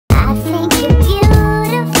I think you're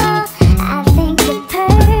beautiful, I think you're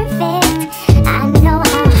perfect. I know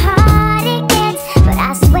how hard it gets, but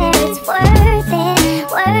I swear it's worth it,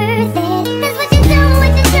 worth it. 'Cause what you do,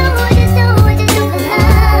 what you do, what you do, what you do for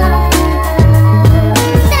love.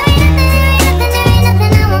 There ain't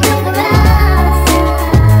nothing I won't do for us.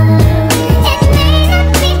 It may not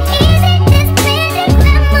be easy, this pretty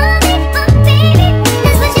memory, but baby,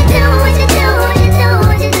 that's what you do, what you do, what you do,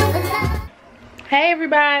 what you do for love. Hey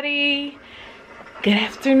everybody, good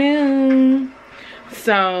afternoon.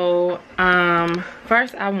 So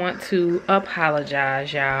first I want to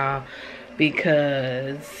apologize, y'all,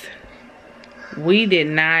 because we did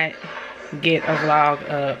not get a vlog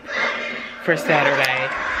up for Saturday.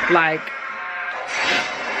 Like,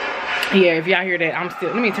 yeah, if y'all hear that, I'm still,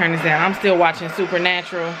 let me turn this down, I'm still watching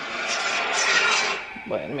Supernatural,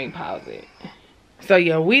 but let me pause it. So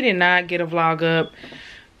yeah, we did not get a vlog up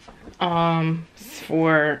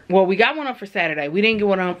well, we got one up for Saturday. We didn't get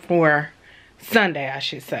one up for Sunday, I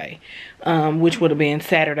should say, which would have been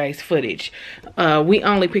Saturday's footage. We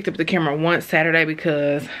only picked up the camera once Saturday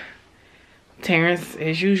because Terrence,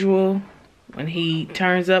 as usual, when he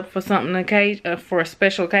turns up for something for a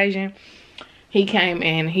special occasion, he came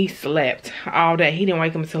and he slept all day. He didn't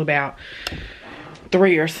wake up until about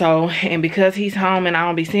 3 or so, and because he's home and I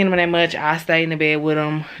don't be seeing him that much, I stayed in the bed with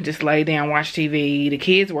him, just lay down, watch TV. The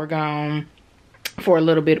kids were gone for a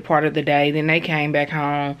little bit part of the day, then they came back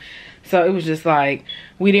home, so it was just like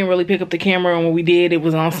we didn't really pick up the camera, and when we did, it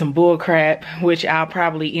was on some bull crap, which I'll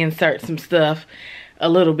probably insert some stuff a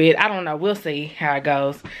little bit. I don't know, we'll see how it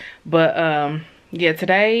goes. But yeah,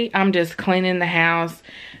 today I'm just cleaning the house.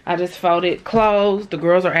 I just folded clothes. The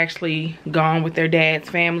girls are actually gone with their dad's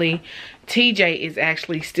family. TJ is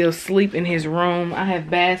actually still asleep in his room. I have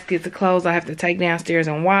baskets of clothes I have to take downstairs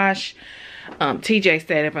and wash. TJ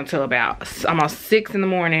stayed up until about almost 6 in the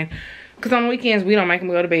morning, because on weekends we don't make him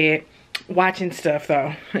go to bed, watching stuff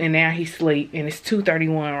though, and now he's asleep, and it's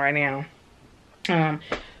 2:31 right now.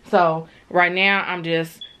 So right now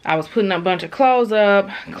I was putting a bunch of clothes up,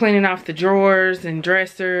 cleaning off the drawers and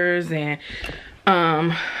dressers, and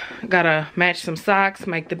gotta match some socks,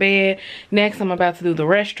 make the bed. Next I'm about to do the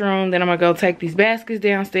restroom, then I'm gonna go take these baskets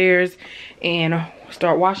downstairs and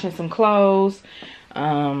start washing some clothes.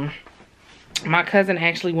 My cousin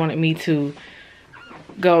actually wanted me to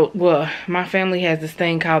go, well, my family has this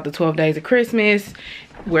thing called the 12 Days of Christmas,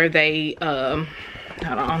 where they hold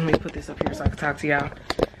on, let me put this up here so I can talk to y'all.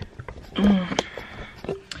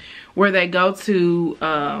 Where they go to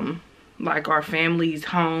like our family's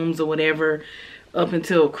homes or whatever up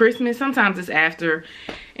until Christmas. Sometimes it's after,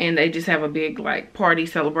 and they just have a big like party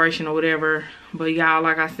celebration or whatever. But y'all,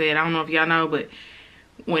 like I said, I don't know if y'all know, but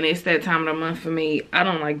when it's that time of the month for me, I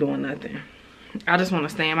don't like doing nothing. I just want to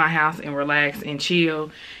stay in my house and relax and chill.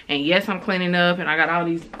 And yes, I'm cleaning up and I got all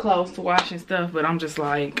these clothes to wash and stuff, but I'm just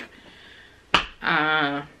like,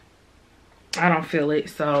 I don't feel it.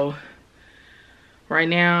 So right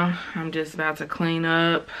now I'm just about to clean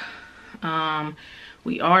up.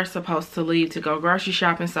 We are supposed to leave to go grocery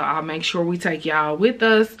shopping, so I'll make sure we take y'all with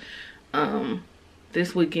us.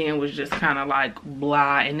 This weekend was just kind of like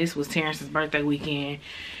blah, and this was Terrence's birthday weekend,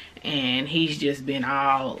 and he's just been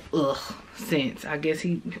all ugh since. I guess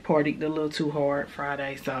he partied a little too hard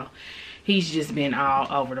Friday, so he's just been all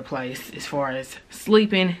over the place as far as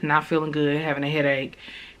sleeping, not feeling good, having a headache,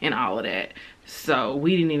 and all of that. So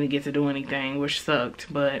we didn't even get to do anything, which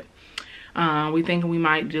sucked. But we thinking we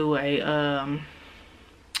might do a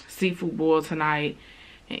seafood boil tonight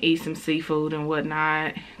and eat some seafood and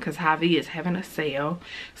whatnot, because Javi is having a sale,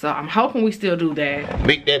 so I'm hoping we still do that.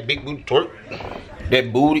 Make that big booty twerk,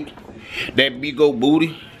 that booty, that big old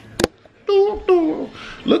booty.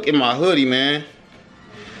 Look at my hoodie, man.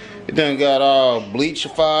 It done got all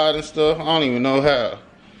bleachified and stuff. I don't even know how.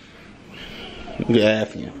 Look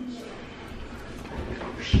at you.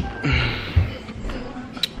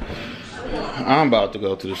 I'm about to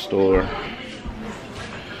go to the store.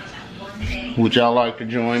 Would y'all like to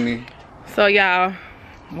join me? So y'all,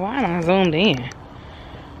 why am I zoomed in?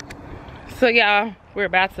 So y'all, we're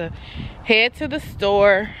about to head to the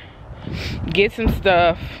store, get some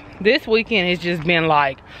stuff. This weekend has just been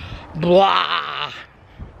like blah.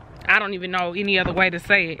 I don't even know any other way to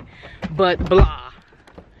say it, but blah.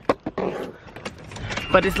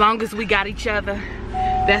 But as long as we got each other,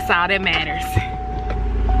 that's all that matters.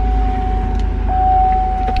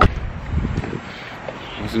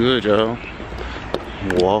 What's good, y'all?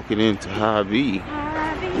 Walking into Hy-Vee.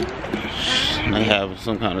 They have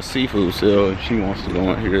some kind of seafood sale, and she wants to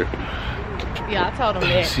go in here. Yeah, I told him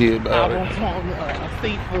that. See about I want a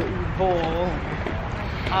seafood boil.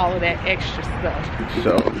 all of that extra stuff.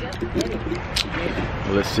 So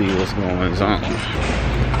let's see what's going on.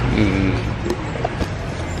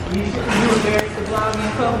 You embarrassed to vlog in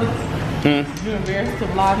public? You embarrassed to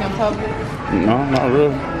vlog in public? No, not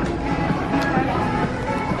really.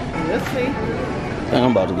 Let's see.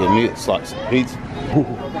 I'm about to get me a slice of pizza.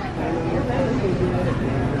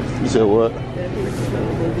 You said what?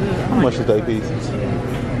 How much is that pizza?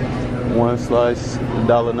 One slice,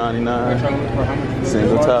 $1.99.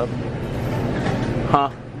 Single top. Huh?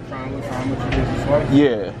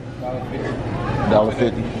 Yeah.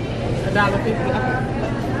 $1.50. $1.50.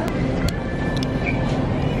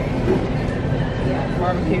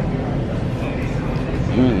 Barbecue.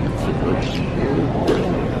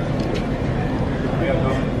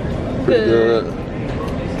 Pretty good.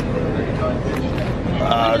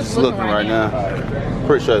 Just looking right now.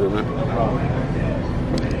 Appreciate it, man.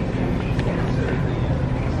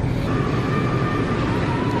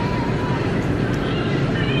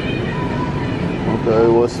 Okay,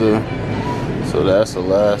 what's the? So that's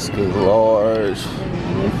Alaska large.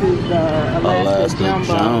 This is the Alaska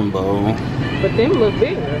Jumbo. But them look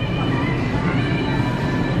bigger.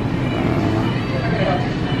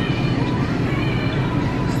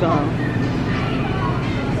 So.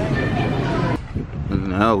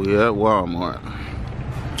 Now we at Walmart.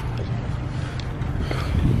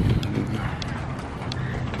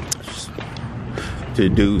 To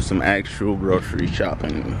do some actual grocery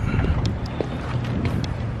shopping.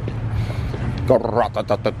 I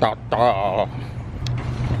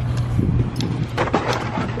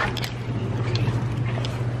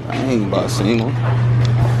ain't about to see one.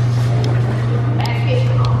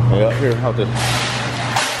 Yeah, here, how to.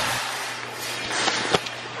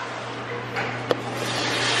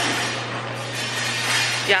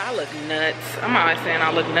 Yeah, I look nuts. I'm always saying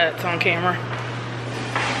I look nuts on camera.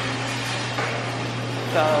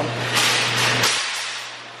 So.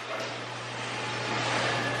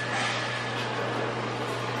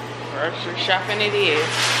 Grocery shopping it is.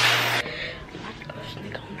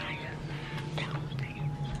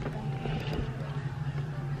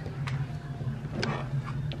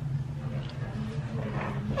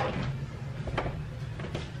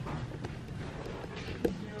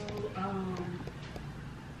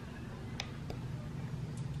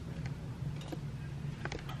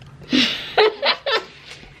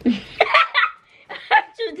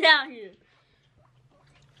 Down here.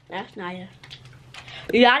 That's Naya.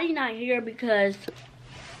 Yachty's not here because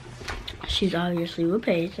she's obviously with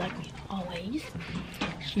Paige, like always.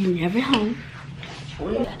 She's never home.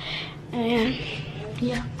 And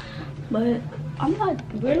yeah, but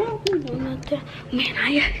we're not doing nothing. Man,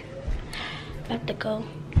 I have to go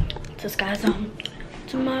to Sky Zone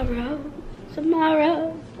tomorrow.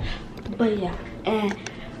 But yeah, and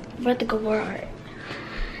we're about to go to our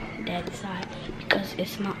daddy's side because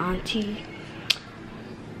it's my auntie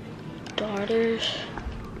daughter's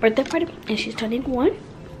birthday party and she's turning 1.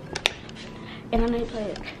 And I need to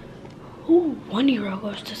play who 1-year-old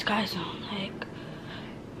goes to Sky Zone, like,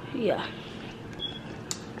 yeah.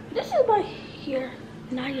 This is my hair.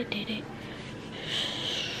 Naya did it.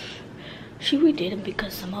 She redid it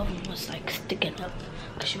because some of them was like sticking up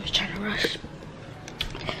because she was trying to rush.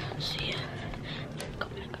 So yeah, go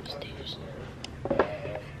back upstairs.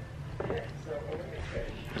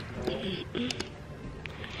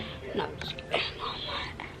 No, just kidding. Oh my.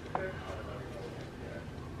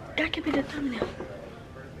 That could be the thumbnail.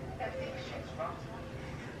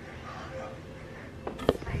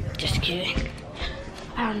 Just kidding.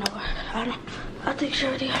 I don't know. I think she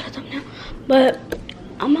already got a thumbnail. But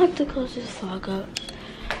I'm about to close this vlog up.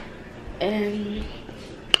 And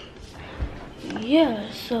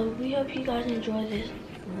yeah, so we hope you guys enjoy this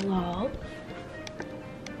vlog.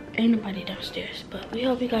 Ain't nobody downstairs, but we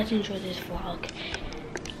hope you guys enjoy this vlog.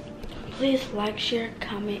 Please like, share,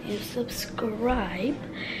 comment, and subscribe.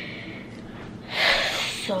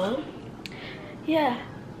 So yeah,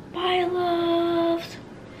 bye loves.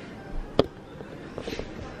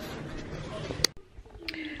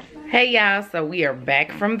 Hey y'all, so we are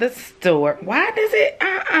back from the store. Why does it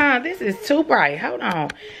this is too bright. Hold on,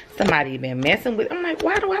 somebody been messing with. I'm like,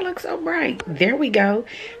 why do I look so bright? There we go,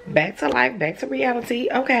 back to life, back to reality.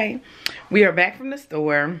 Okay, we are back from the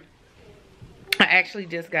store. I actually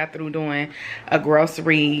just got through doing a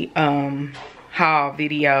grocery haul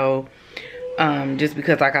video, just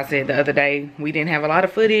because, like I said the other day, we didn't have a lot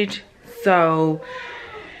of footage. So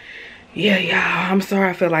yeah, y'all, I'm sorry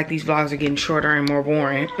I feel like these vlogs are getting shorter and more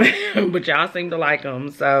boring. But y'all seem to like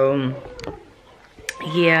them. So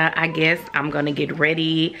yeah, I guess I'm gonna get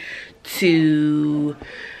ready to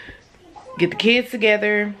get the kids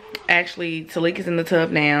together. Actually, Talik is in the tub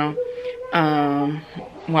now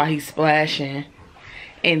while he's splashing.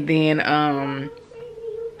 And then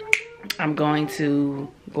I'm going to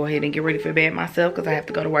go ahead and get ready for bed myself because I have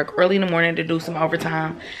to go to work early in the morning to do some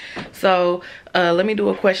overtime. So let me do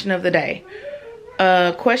a question of the day.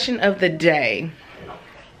 Question of the day.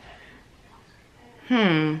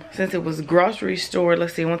 Since it was grocery store,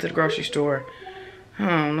 let's see, I went to the grocery store.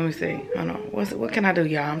 Let me see. Hold on. What can I do,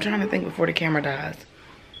 y'all? I'm trying to think before the camera dies.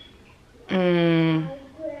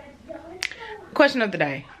 Question of the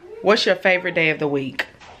day. What's your favorite day of the week?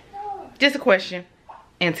 Just a question.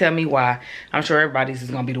 And tell me why. I'm sure everybody's is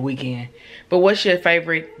gonna be the weekend. But what's your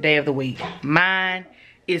favorite day of the week? Mine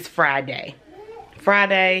is Friday.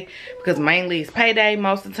 Friday, because mainly it's payday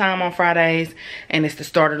most of the time on Fridays. And it's the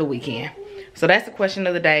start of the weekend. So that's the question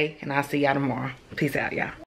of the day. And I'll see y'all tomorrow. Peace out, y'all.